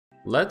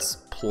Let's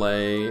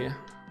play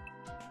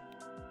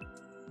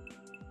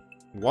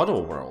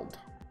Wuddl World.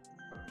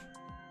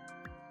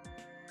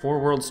 4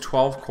 worlds,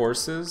 12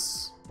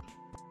 courses.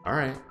 All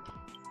right,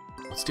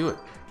 let's do it.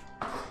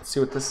 Let's see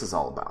what this is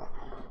all about.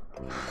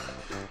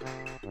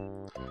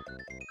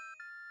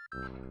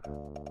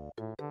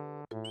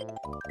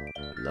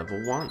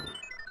 Level 1.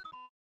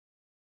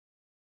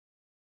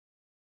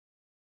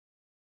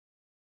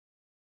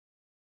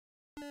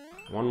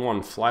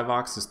 One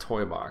Flybox's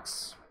toy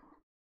box.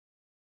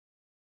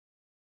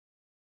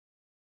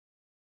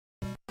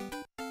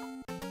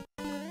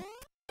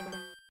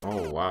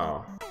 Oh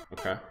wow.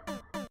 Okay.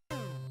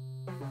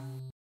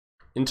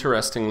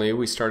 Interestingly,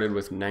 we started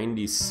with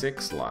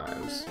 96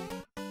 lives.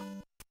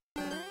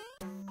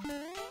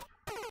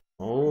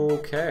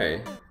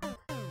 Okay.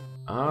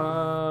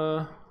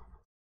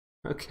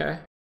 Okay.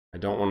 I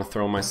don't want to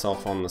throw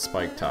myself on the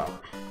spike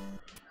top.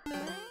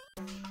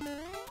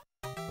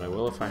 But I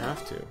will if I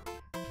have to.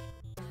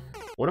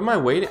 What am I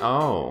waiting?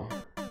 Oh.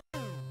 I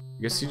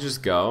guess you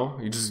just go.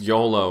 You just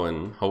YOLO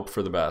and hope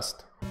for the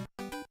best.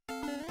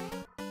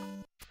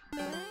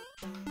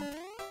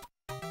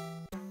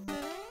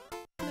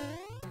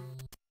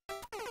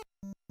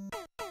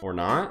 Or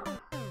not?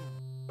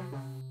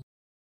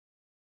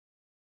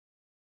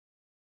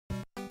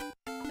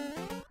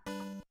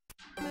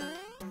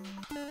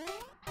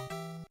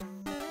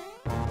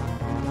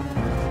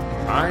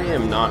 I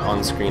am not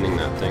on-screening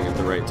that thing at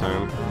the right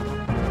time.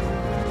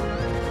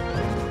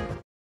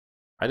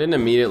 I didn't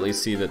immediately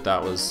see that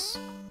that was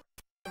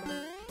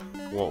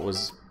what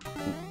was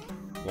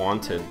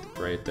wanted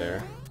right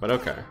there. But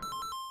okay,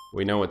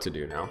 we know what to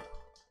do now.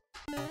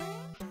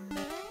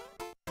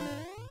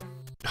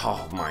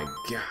 Oh my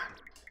god.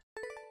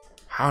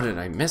 How did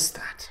I miss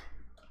that?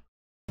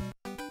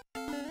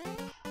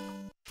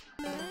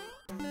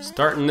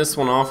 Starting this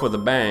one off with a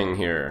bang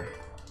here.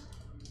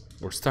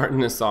 We're starting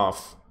this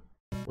off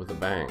with a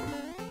bang.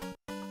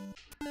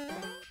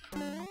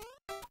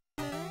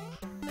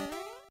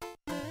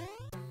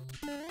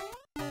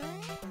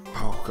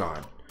 Oh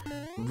god.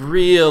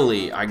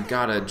 Really? I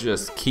gotta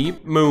just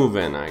keep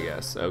moving, I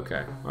guess.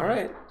 Okay.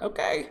 Alright.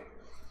 Okay.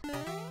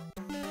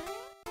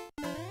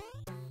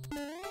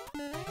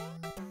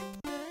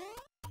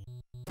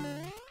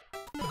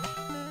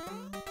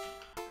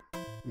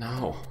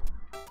 No.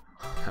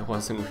 I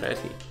wasn't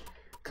ready.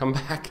 Come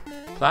back.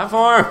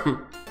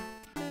 Platform!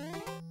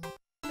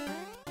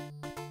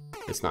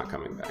 It's not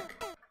coming back.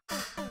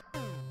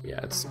 Yeah,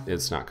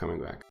 it's not coming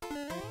back.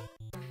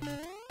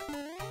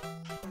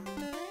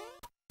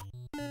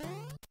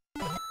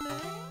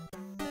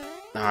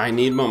 I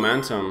need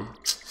momentum.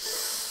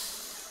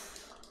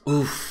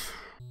 Oof.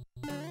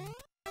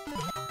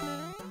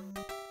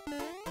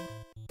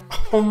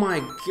 Oh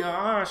my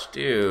gosh,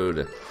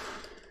 dude.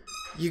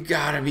 You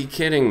gotta be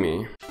kidding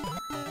me.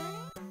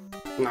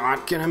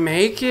 Not gonna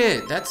make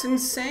it. That's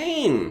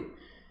insane.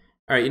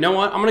 Alright, you know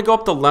what? I'm gonna go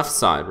up the left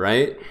side,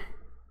 right?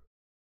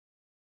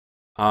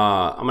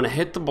 I'm gonna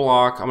hit the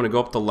block. I'm gonna go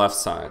up the left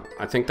side.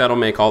 I think that'll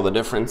make all the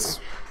difference.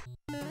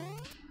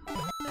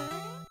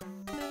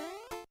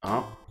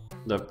 Oh,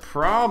 the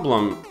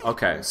problem...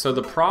 Okay, so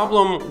the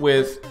problem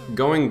with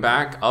going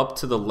back up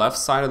to the left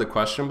side of the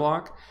question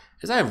block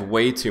is I have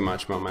way too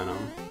much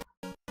momentum.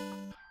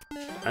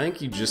 I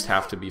think you just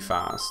have to be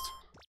fast.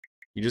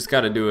 You just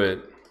gotta do it.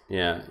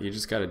 Yeah, you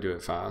just gotta do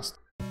it fast.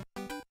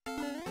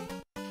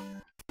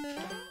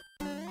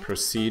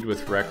 Proceed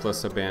with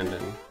reckless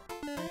abandon.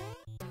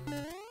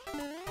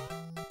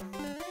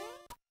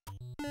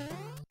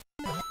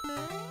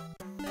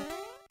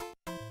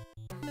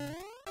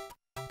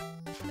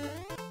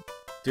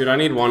 Dude, I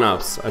need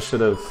 1-ups. I should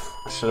have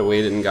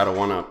waited and got a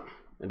 1-up.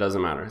 It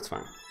doesn't matter. It's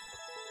fine.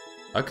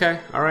 Okay,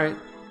 all right.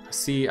 I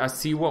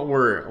see what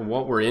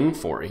we're in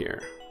for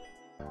here.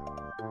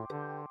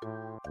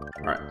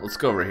 All right, let's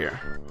go over here.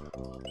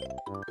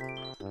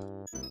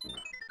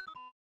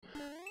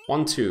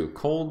 1, 2,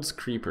 Cold's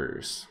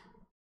Creepers.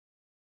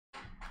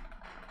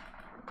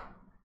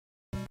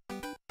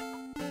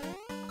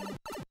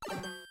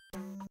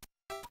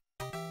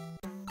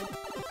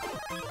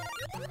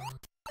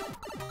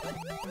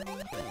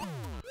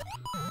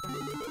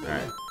 All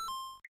right.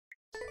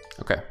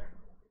 Okay.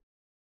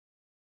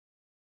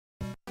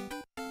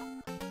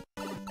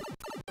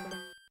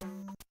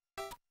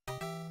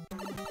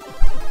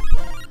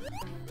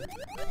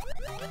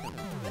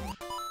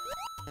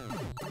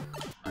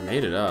 I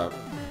made it up,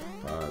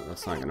 but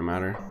that's not gonna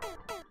matter.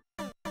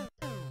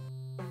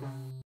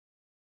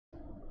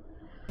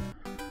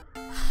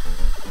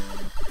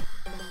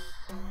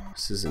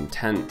 This is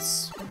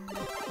intense.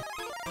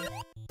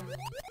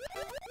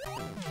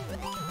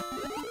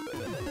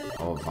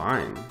 Oh,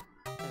 Vine.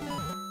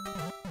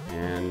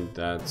 And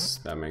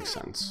that makes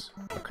sense.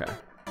 Okay.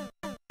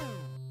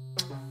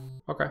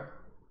 Okay.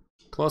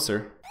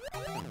 Closer.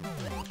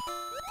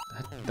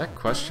 That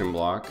question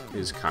block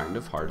is kind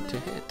of hard to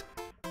hit.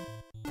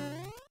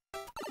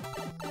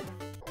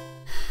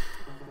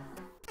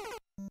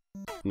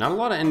 Not a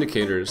lot of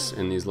indicators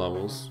in these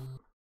levels.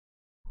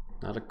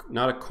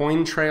 Not a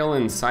coin trail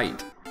in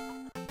sight.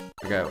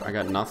 I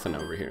got nothing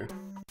over here.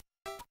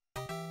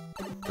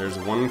 There's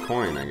one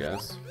coin, I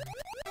guess,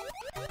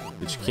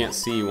 that you can't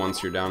see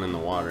once you're down in the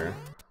water.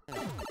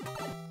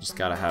 Just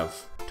gotta have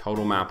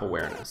total map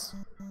awareness.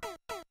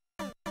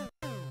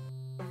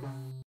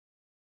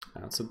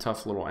 That's a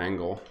tough little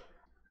angle.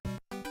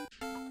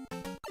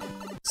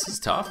 This is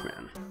tough,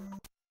 man.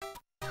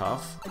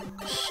 Tough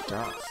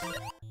stuff.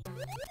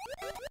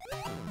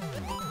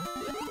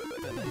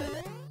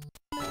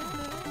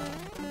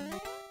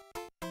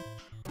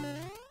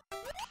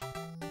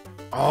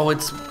 Oh,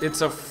 it's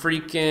a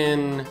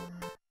freaking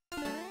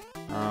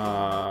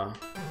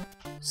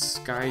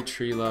sky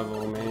tree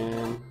level,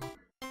 man.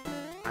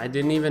 I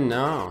didn't even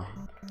know.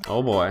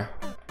 Oh boy.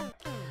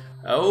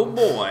 Oh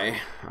boy.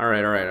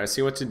 Alright, I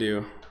see what to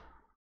do.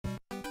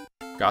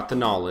 Got the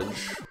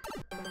knowledge.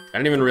 I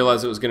didn't even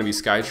realize it was gonna be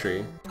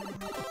Skytree.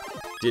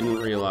 Didn't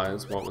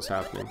realize what was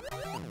happening.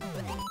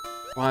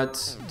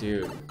 What?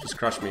 Dude, just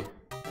crush me.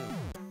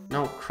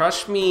 No,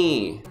 crush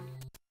me!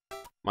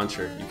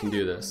 Muncher, you can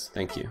do this.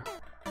 Thank you.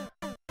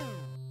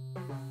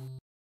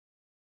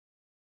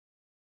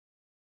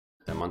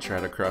 That Muncher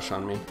had a crush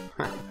on me.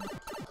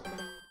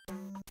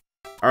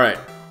 Alright.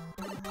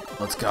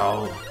 Let's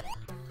go.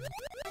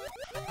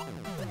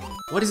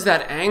 What is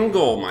that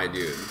angle, my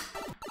dude?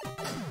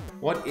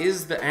 What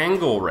is the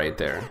angle right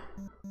there?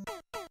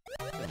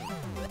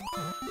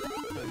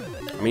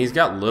 I mean, he's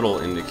got little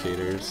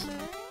indicators.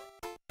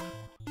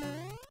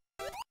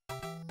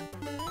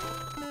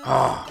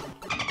 Ah. Oh.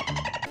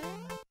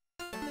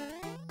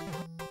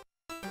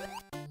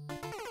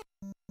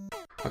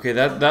 Okay,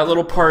 that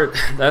little part,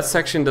 that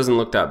section doesn't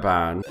look that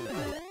bad.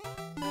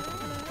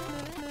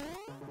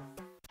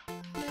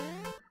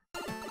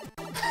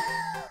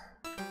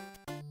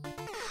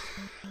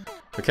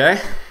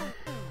 Okay.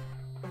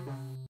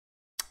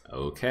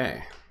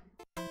 Okay.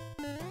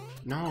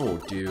 No,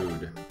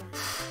 dude.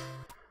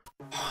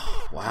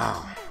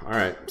 Wow.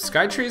 Alright,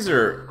 sky trees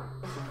are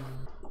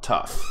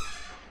tough.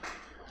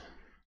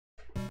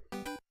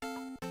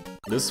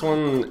 This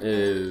one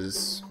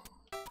is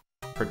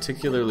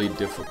particularly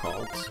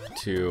difficult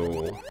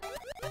to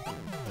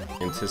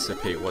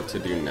anticipate what to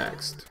do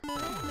next.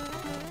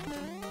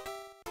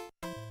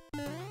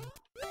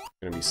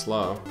 Gonna be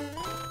slow.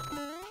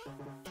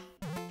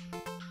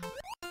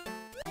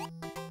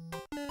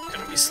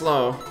 Gonna be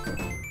slow.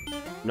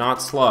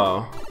 Not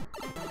slow.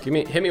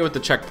 Hit me with the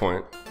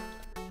checkpoint.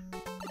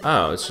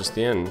 Oh, it's just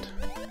the end.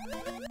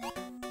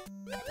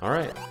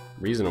 Alright,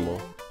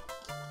 reasonable.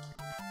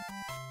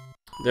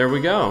 There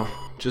we go.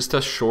 Just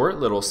a short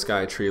little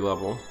sky tree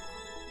level.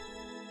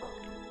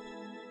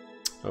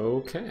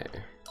 Okay.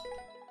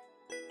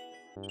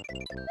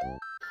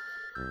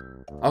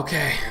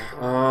 Okay,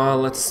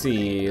 let's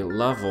see.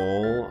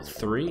 Level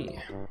 3.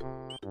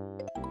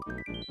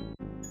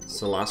 It's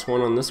the last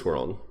one on this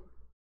world.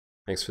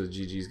 Thanks for the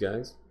GGs,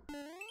 guys.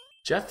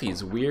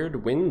 Jeffy's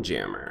Weird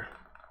Windjammer.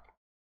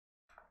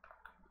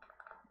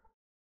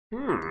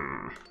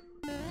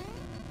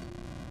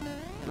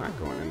 Not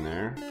going in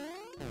there.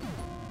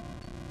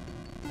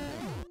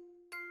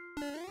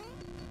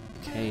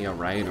 Okay,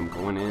 alright, I'm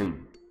going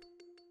in.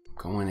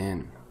 Going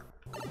in.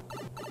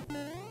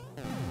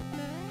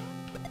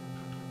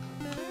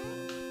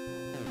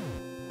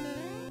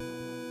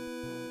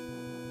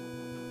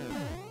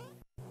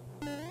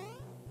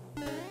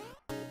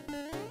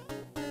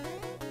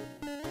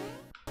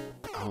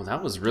 Oh,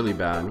 that was really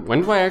bad.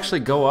 When do I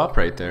actually go up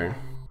right there?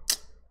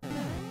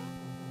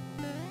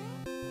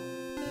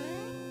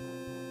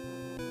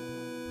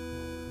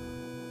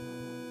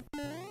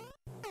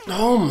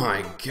 Oh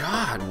my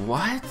god,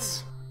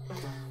 what?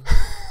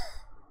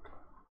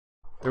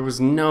 There was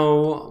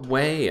no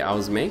way I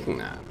was making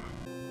that.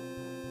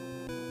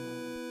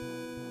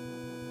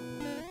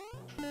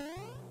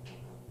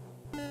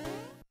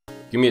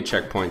 Give me a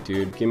checkpoint,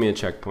 dude. Give me a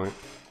checkpoint.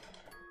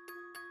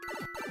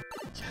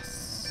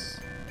 Yes.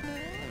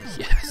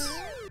 Yes.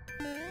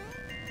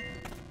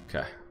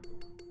 Okay.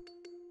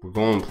 We're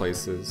going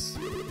places.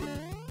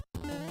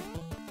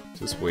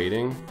 Just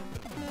waiting.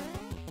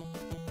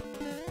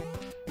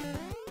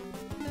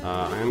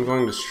 I'm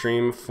going to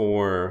stream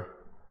for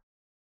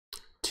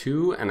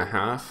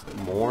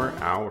 2.5 more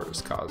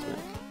hours, Cosmic.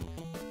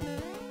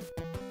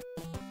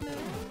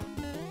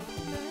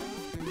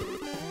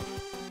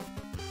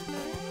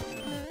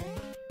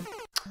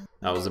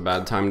 That was a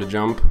bad time to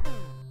jump.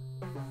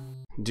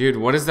 Dude,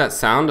 what is that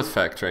sound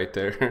effect right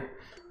there?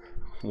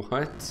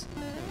 What?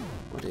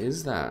 What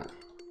is that?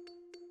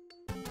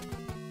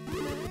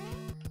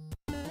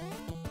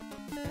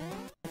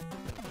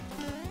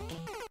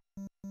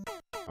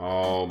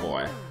 Oh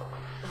boy.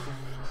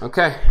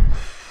 Okay.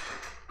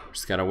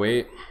 Just gotta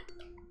wait.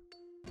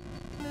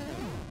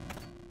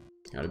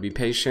 Gotta be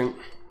patient.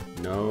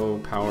 No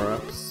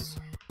power-ups.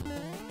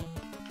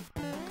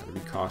 Gotta be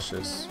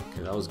cautious.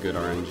 Okay, that was good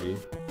RNG.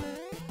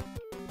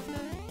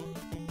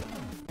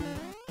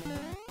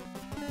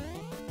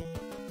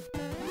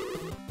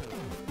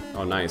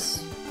 Oh,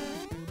 nice.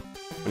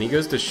 When he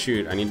goes to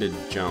shoot, I need to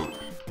jump.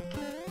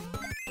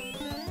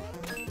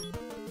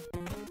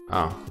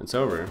 Oh, it's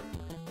over.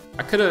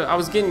 I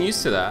was getting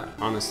used to that,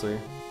 honestly.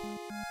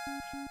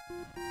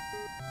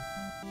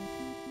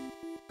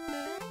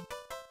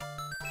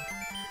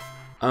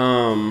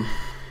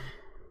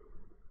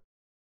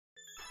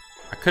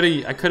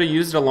 I could have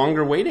used a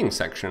longer waiting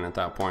section at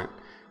that point.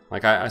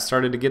 Like I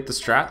started to get the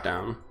strat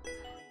down.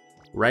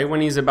 Right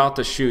when he's about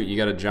to shoot, you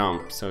gotta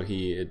jump, so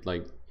he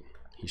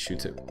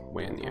shoots it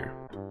way in the air.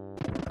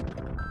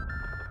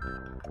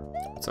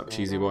 What's up,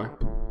 cheesy boy?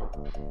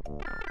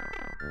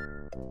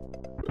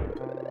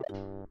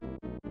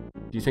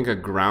 Do you think a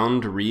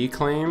ground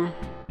reclaim?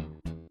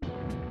 I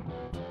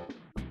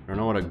don't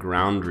know what a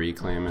ground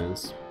reclaim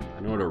is. I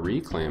know what a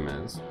reclaim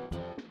is.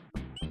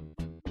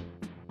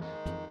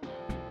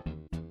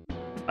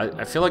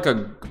 I feel like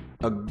a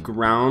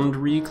ground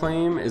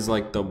reclaim is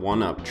like the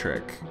one-up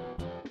trick,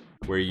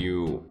 where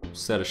you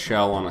set a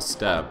shell on a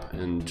step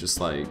and just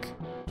like...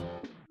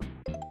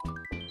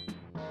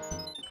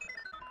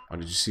 Oh,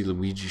 did you see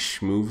Luigi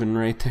schmoovin'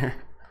 right there?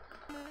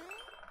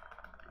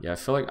 Yeah, I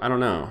feel like, I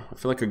don't know. I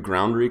feel like a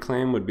ground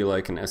reclaim would be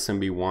like an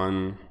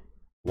SMB1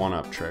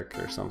 one-up trick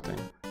or something.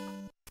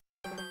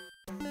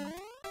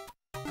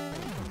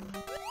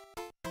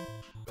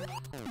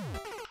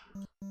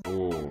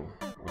 Oh,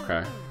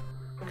 okay.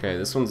 Okay,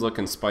 this one's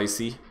looking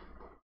spicy.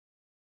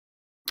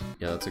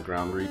 Yeah, that's a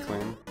ground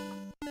reclaim.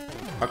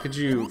 How could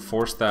you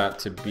force that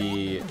to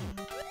be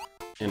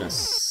in a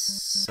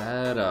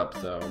setup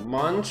though?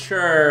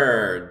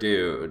 Muncher,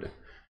 dude.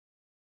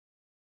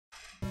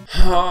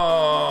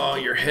 Oh,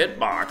 your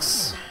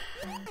hitbox.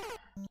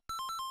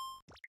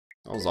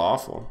 That was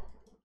awful.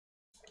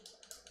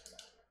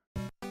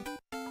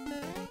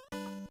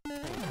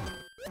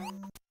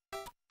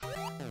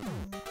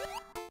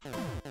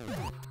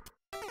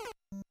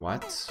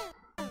 What?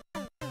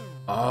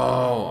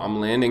 Oh,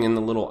 I'm landing in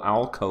the little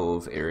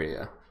alcove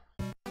area.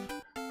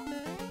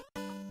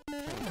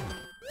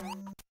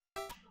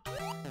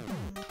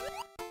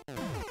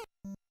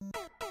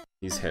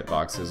 These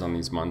hitboxes on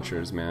these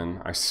munchers,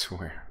 man, I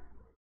swear.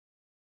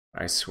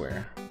 I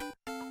swear.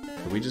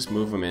 Could we just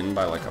move them in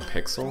by like a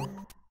pixel?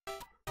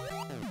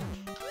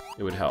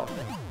 It would help.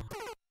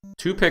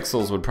 2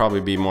 pixels would probably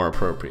be more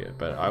appropriate,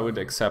 but I would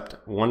accept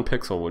 1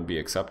 pixel would be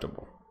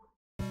acceptable.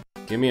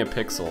 Give me a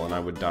pixel and I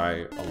would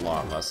die a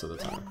lot less of the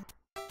time.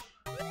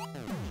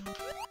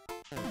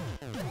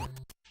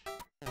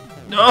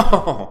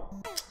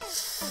 No!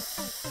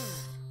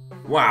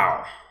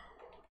 Wow.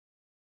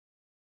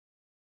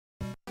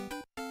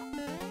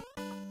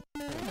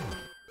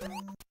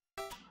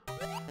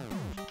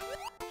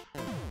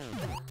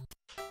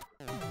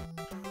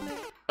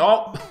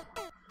 Oh!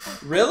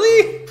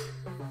 Really?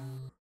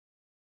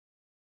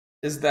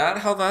 Is that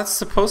how that's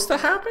supposed to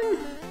happen?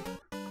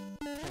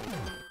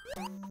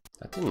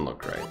 That didn't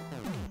look right.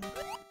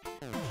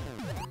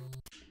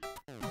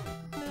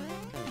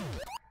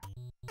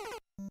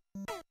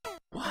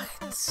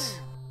 What?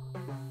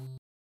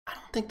 I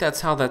don't think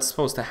that's how that's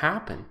supposed to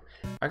happen.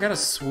 I gotta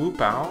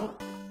swoop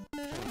out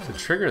to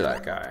trigger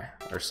that guy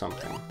or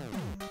something.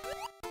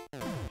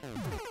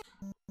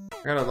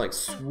 I gotta like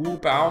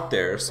swoop out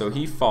there so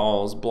he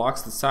falls,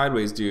 blocks the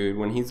sideways dude.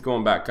 When he's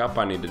going back up,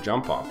 I need to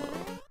jump off of him.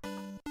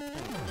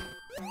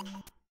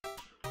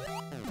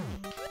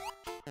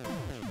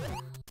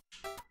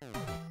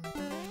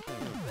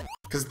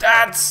 Cause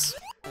that's...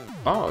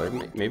 Oh,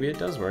 maybe it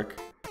does work.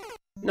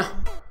 No.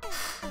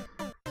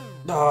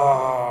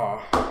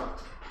 Oh.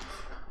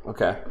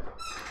 Okay.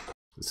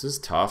 This is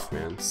tough,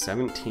 man.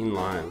 17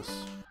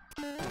 lives.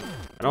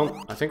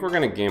 I think we're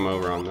gonna game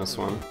over on this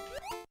one.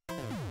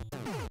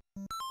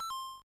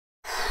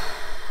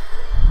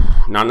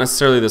 Not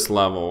necessarily this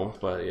level,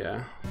 but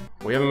yeah.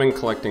 We haven't been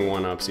collecting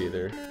 1-ups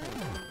either.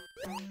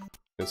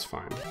 It's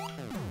fine.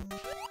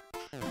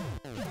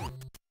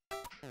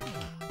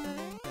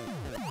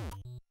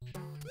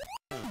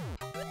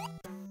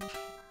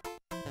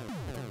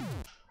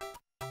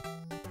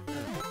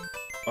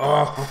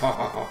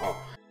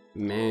 Oh,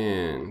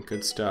 man,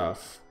 good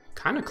stuff.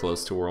 Kind of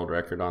close to world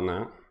record on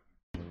that.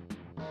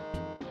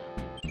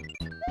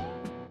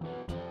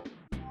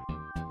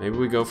 Maybe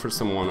we go for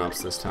some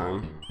 1-ups this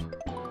time.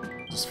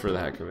 Just for the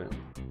heck of it.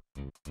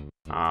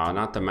 Ah,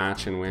 not the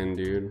match and win,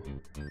 dude.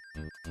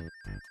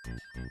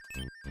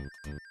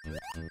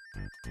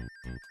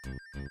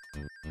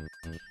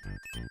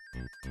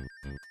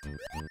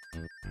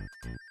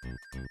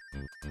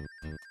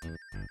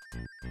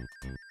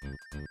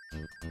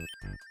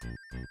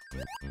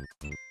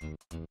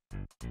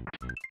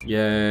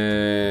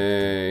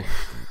 Yay!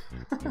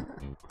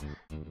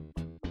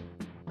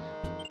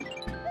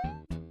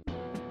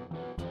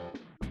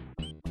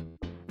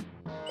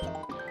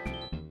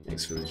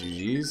 Thanks for the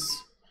GGs.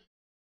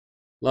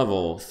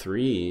 Level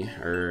 3,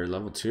 or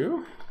level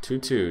 2?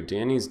 2-2,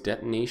 Danny's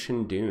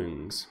Detonation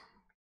Dunes.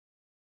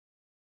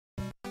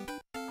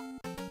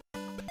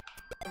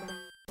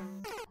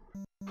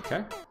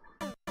 Okay.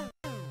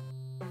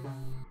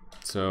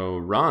 So,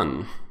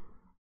 run.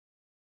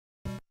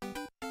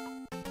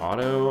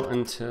 Auto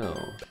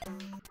until.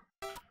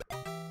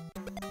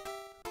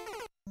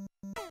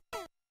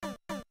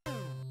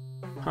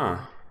 Huh.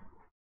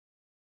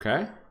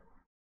 Okay.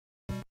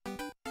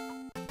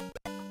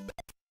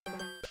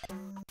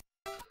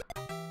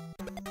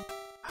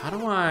 How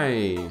do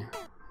I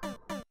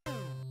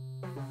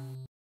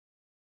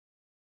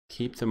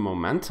keep the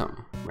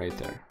momentum right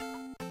there?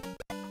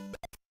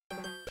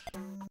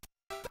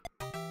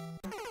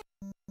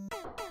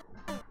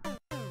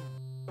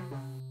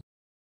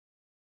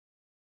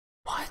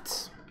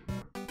 What?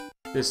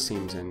 This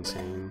seems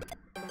insane.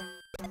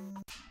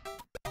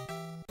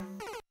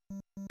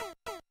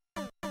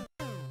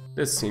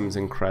 This seems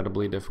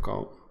incredibly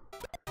difficult.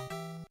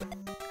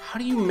 How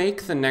do you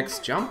make the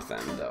next jump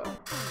then, though?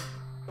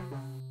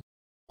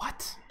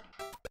 What?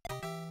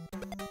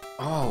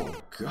 Oh,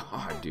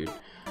 God, dude.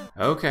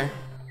 Okay.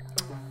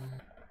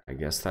 I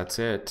guess that's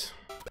it.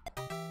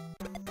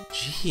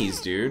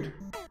 Jeez, dude.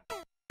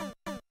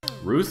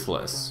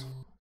 Ruthless.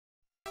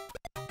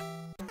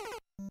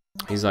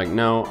 He's like,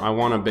 no, I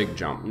want a big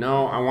jump.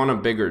 No, I want a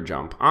bigger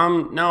jump.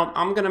 No,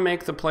 I'm gonna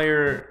make the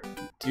player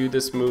do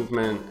this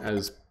movement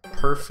as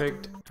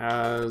perfect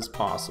as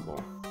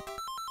possible.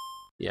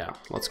 Yeah,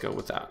 let's go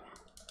with that.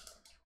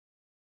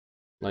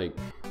 Like,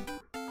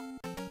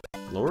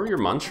 lower your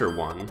muncher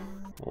one.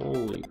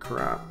 Holy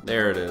crap.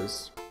 There it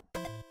is.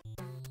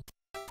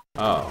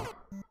 Oh.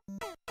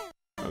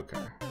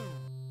 Okay.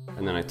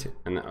 And then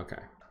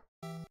okay.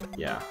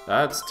 Yeah,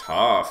 that's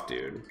tough,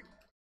 dude.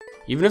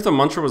 Even if the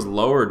muncher was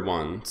lowered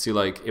one, see,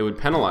 like, it would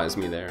penalize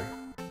me there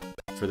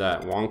for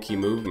that wonky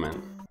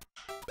movement.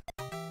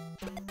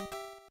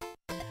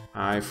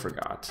 I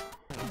forgot.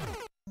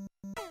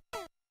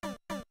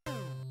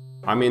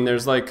 I mean,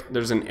 there's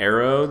an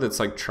arrow that's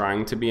like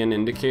trying to be an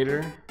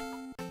indicator.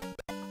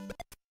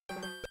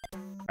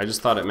 I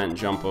just thought it meant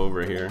jump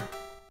over here.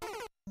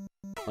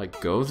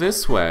 Like, go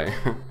this way.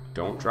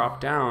 Don't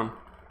drop down.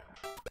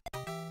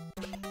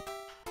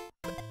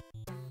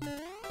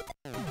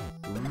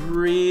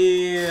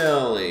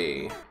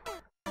 Really?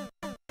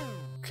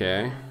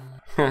 Okay.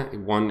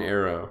 One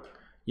arrow.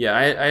 Yeah,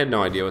 I had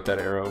no idea what that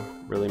arrow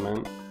really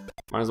meant.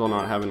 Might as well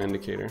not have an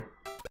indicator.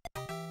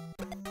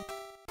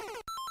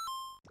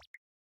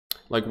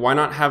 Like, why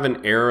not have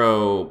an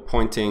arrow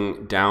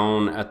pointing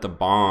down at the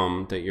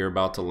bomb that you're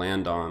about to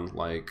land on?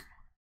 Like,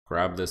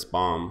 grab this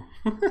bomb.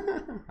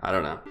 I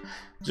don't know.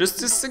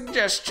 Just a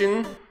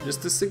suggestion.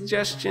 Just a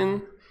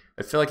suggestion.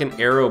 I feel like an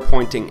arrow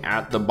pointing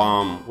at the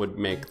bomb would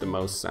make the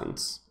most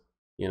sense.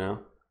 You know?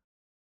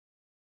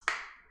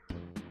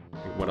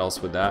 What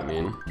else would that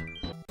mean?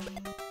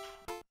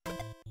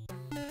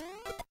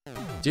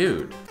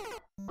 Dude.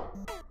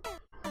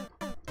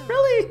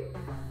 Really?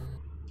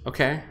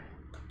 Okay.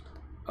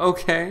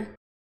 Okay.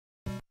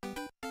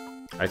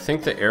 I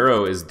think the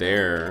arrow is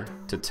there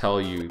to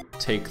tell you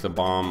take the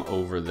bomb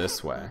over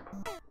this way.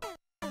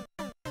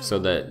 So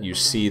that you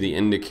see the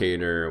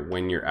indicator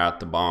when you're at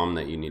the bomb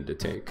that you need to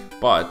take.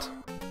 But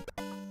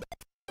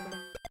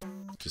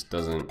it just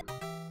doesn't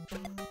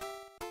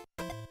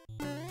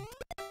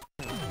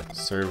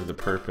serve the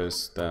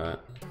purpose that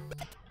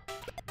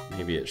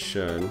maybe it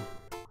should.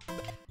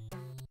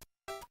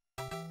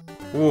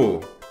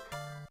 Ooh.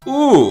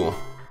 Ooh!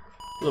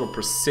 Little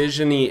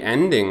precision-y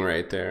ending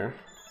right there.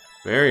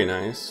 Very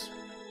nice.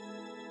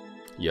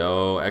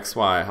 Yo,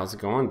 XY, how's it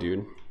going,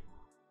 dude?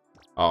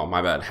 Oh,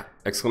 my bad.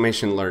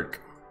 Exclamation lurk.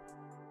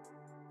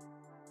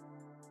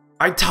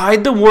 I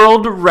tied the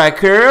world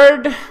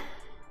record?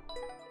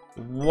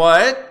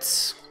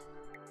 What?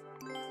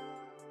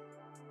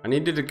 I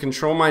needed to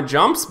control my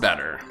jumps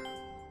better.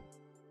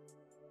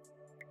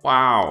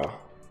 Wow.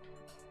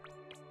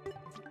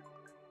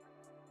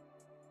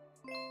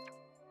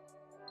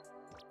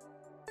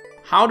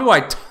 How do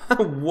I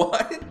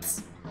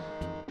what?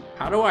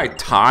 How do I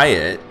tie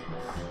it?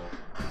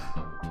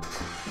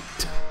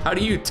 How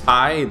do you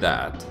tie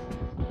that?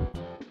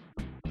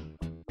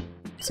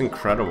 It's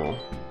incredible.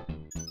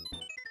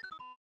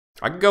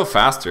 I could go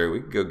faster.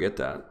 We could go get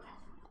that.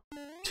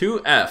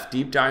 2F,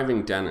 deep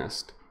diving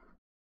dentist.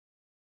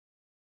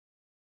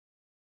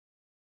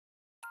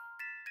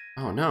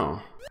 Oh no.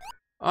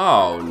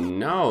 Oh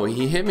no,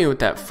 he hit me with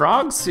that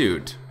frog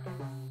suit.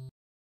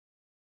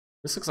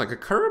 This looks like a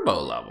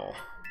Kerbo level.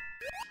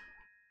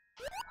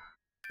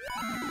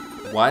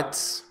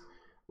 What?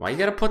 Why you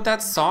gotta put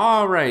that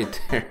saw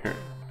right there?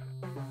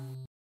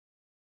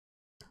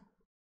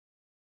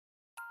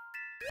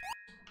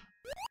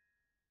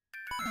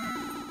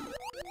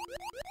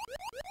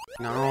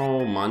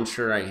 No,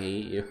 Muncher, I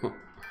hate you.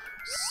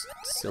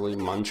 Silly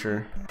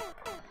Muncher.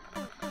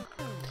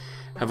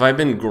 Have I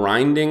been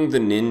grinding the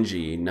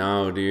Ninja?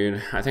 No,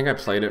 dude. I think I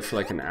played it for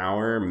like an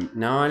hour.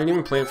 No, I didn't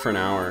even play it for an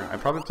hour. I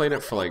probably played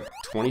it for like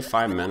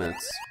 25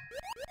 minutes.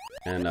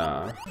 And,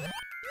 I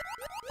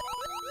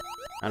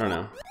don't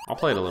know. I'll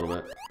play it a little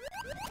bit.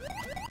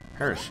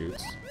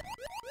 Parachutes.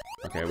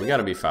 Okay, we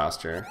gotta be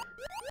faster.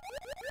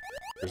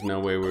 There's no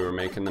way we were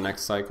making the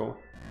next cycle.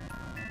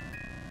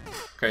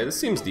 Okay, this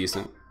seems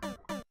decent.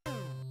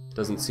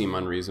 Doesn't seem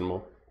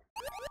unreasonable.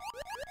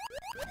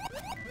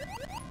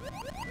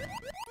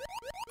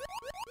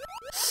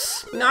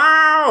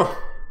 No!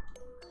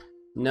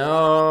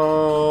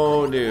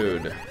 No,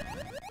 dude.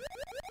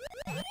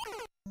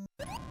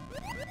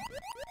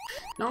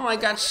 No, I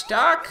got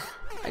stuck.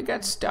 I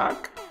got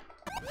stuck.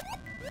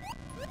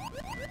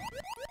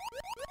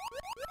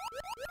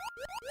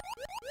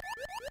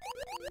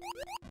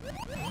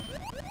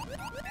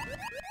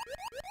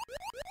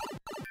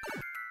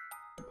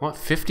 What?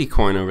 50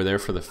 coin over there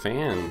for the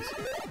fans.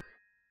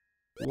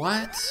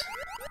 What?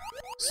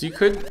 So you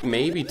could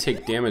maybe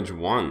take damage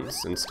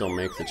once and still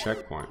make the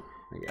checkpoint,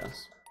 I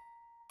guess.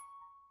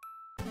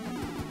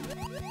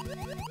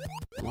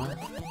 What?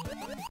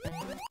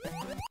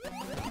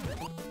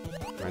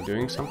 Am I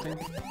doing something?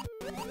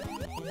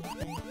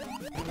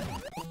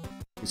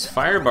 These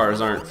fire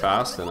bars aren't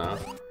fast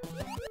enough.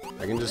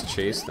 I can just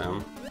chase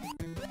them.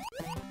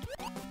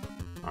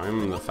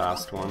 I'm the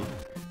fast one.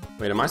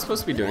 Wait, am I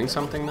supposed to be doing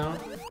something now?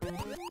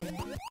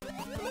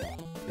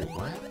 Wait,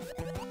 what?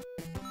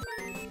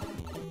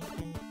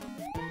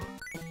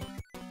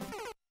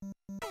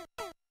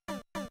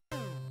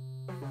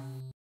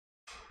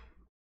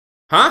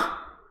 Huh?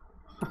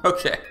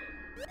 Okay.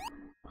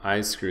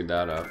 I screwed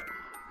that up.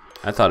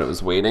 I thought it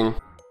was waiting.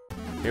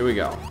 Here we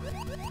go.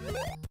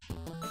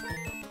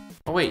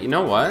 Oh wait, you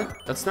know what?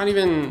 That's not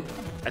even...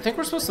 I think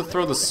we're supposed to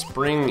throw the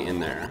spring in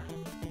there.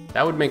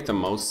 That would make the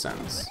most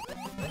sense.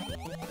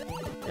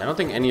 Yeah, I don't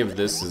think any of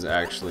this is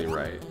actually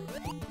right.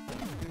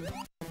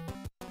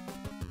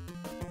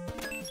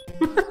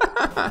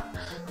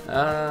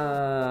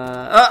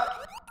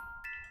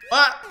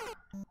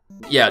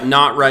 Yeah,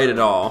 not right at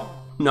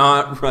all.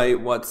 Not right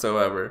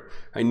whatsoever.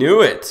 I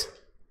knew it!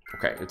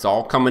 Okay, it's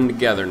all coming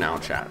together now,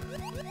 chat.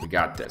 We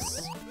got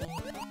this.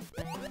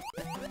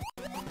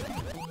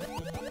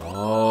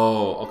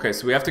 Oh, okay,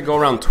 so we have to go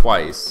around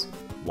twice.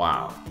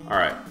 Wow.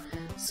 Alright.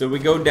 So we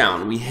go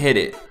down, we hit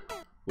it.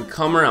 We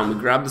come around, we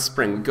grab the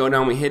spring, we go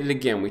down, we hit it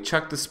again, we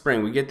chuck the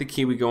spring, we get the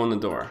key, we go in the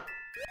door.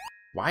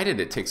 Why did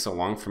it take so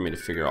long for me to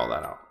figure all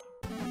that out?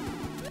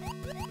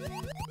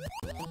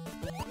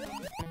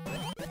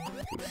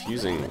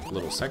 Confusing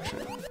little section.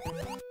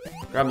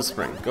 Grab the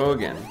spring, go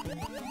again.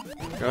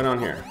 Go down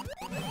here.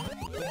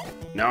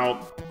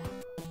 Nope.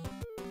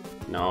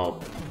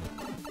 Nope.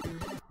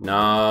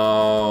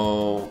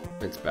 No,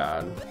 it's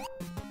bad.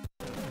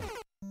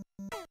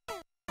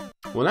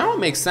 Well, now it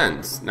makes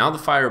sense. Now the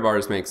fire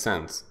bars make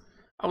sense.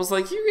 I was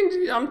like,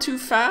 I'm too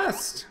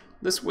fast.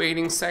 This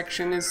waiting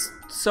section is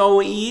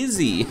so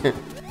easy.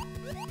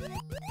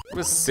 What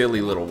a silly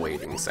little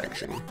waiting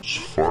section.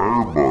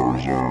 Fire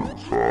bars aren't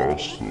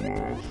fast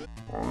enough.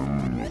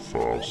 I'm the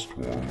fast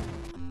one.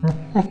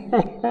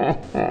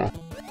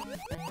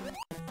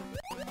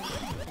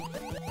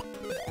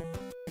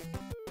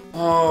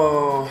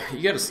 Oh,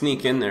 you gotta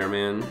sneak in there,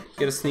 man. You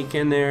gotta sneak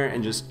in there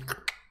and just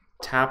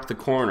tap the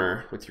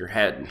corner with your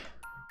head.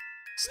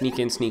 Sneak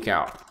in, sneak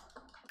out.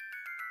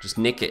 Just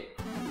nick it.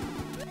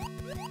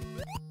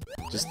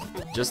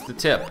 Just the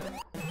tip.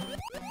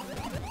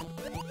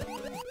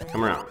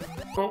 Come around.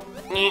 Oh,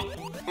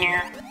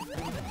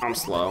 I'm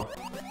slow.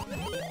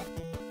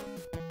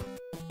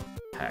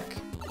 Heck.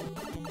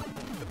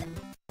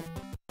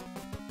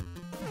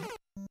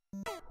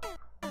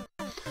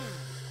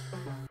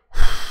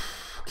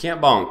 Can't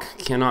bonk.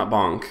 Cannot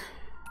bonk.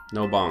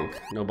 No bonk.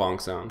 No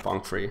bonk zone.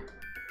 Bonk free.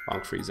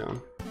 Bonk free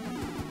zone.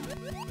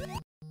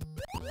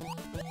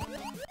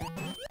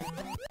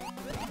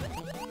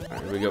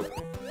 Alright, here we go.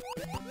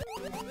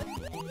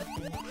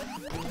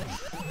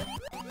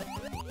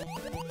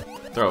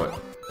 Throw it.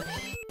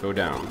 Go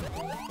down.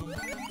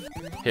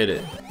 Hit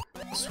it.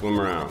 Swim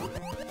around.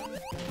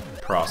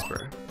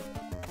 Prosper.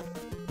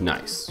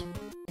 Nice.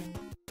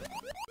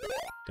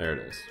 There it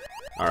is.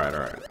 Alright,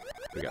 alright.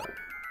 We got it.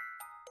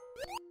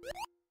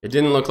 It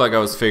didn't look like I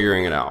was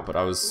figuring it out, but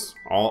I was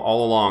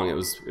all along. It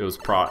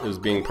was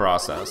being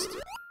processed.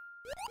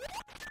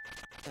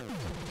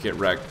 Get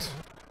wrecked.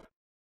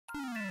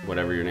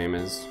 Whatever your name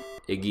is,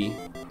 Iggy,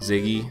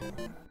 Ziggy,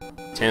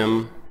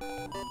 Tim,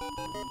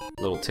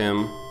 little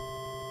Tim.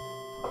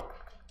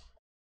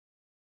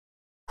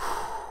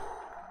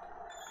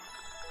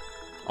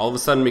 All of a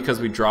sudden, because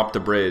we dropped the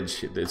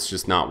bridge, it's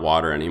just not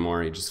water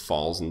anymore. He just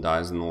falls and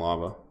dies in the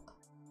lava.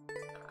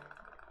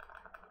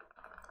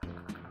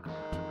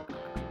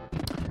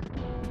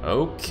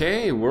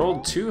 Okay,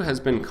 World 2 has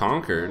been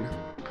conquered.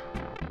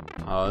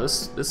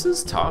 This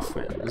is tough,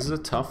 man. This is a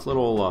tough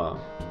little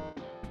world.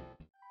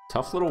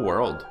 Tough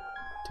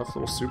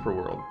little super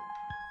world.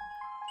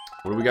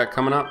 What do we got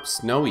coming up?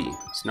 Snowy.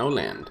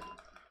 Snowland.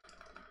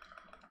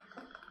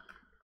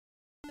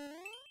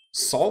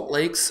 Salt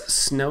Lake's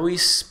Snowy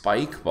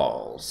Spike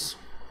Balls.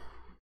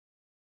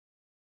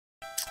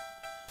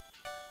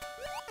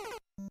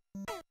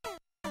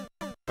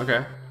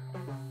 Okay.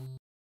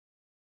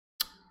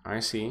 I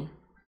see.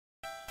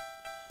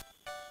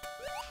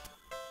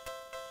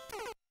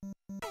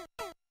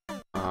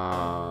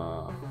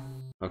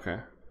 Okay.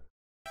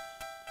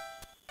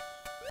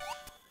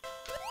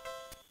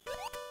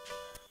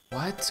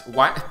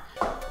 What?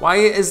 Why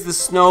is the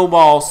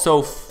snowball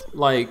so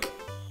like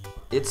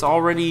it's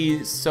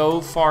already so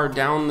far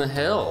down the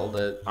hill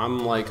that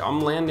I'm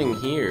landing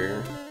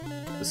here.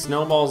 The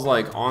snowball's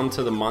like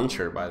onto the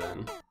muncher by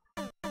then.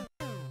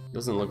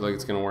 Doesn't look like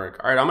it's gonna work.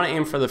 Alright, I'm gonna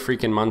aim for the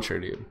freaking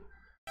muncher, dude.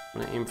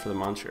 I'm gonna aim for the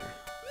muncher.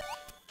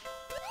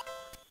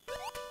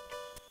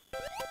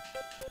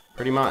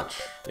 Pretty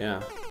much,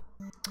 yeah.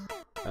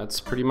 That's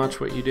pretty much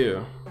what you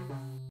do.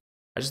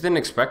 I just didn't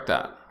expect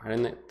that. I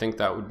didn't think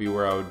that would be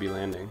where I would be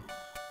landing.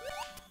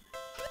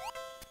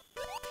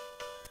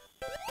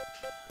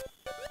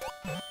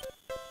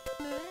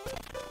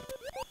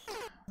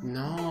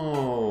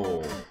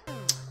 No.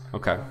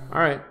 Okay,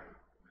 alright.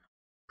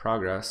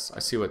 Progress. I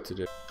see what to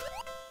do.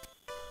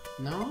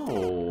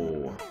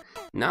 No.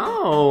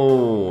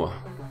 No.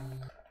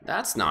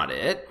 That's not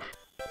it.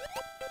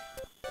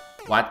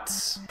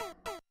 What?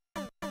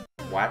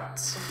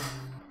 What?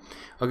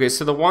 Okay,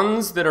 so the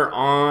ones that are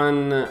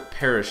on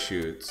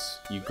parachutes,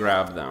 you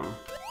grab them.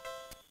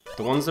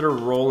 The ones that are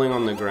rolling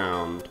on the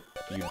ground,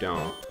 you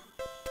don't.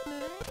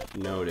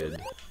 Noted.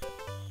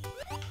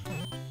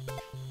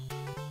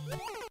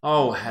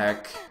 Oh,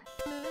 heck.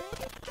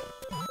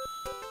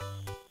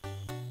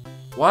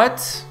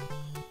 What?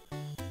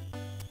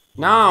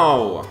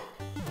 No.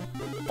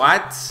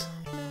 What?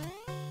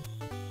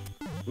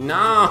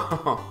 No.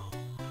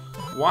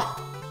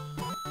 What?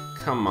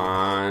 Come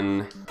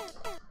on.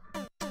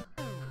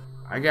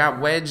 I got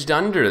wedged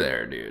under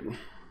there, dude.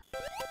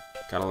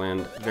 Gotta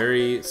land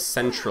very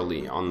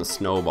centrally on the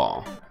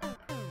snowball.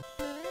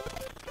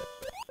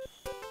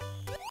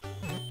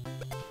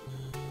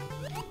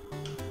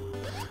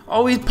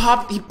 Oh, he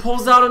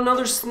pulls out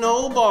another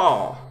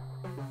snowball.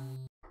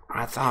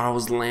 I thought I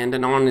was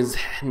landing on his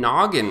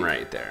noggin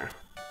right there.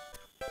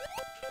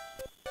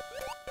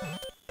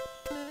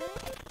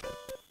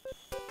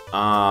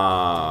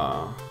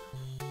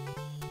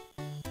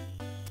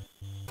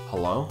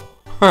 Hello?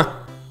 Huh.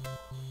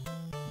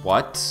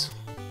 What?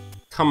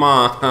 Come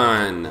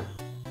on.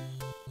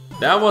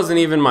 That wasn't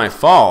even my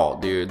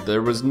fault, dude.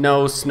 There was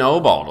no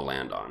snowball to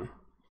land on.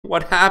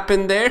 What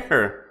happened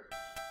there?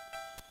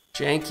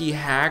 Janky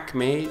hack,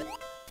 mate.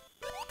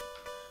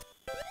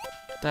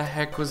 The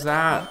heck was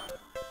that?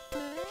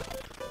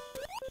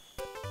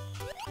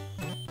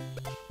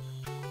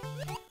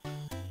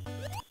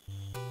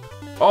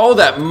 Oh,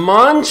 that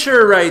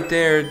muncher right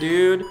there,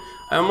 dude.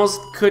 I almost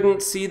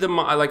couldn't see the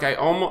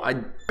I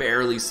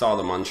barely saw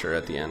the muncher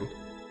at the end.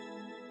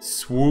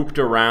 Swooped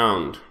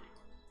around.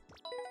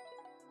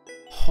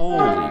 Holy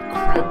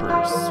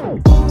crappers.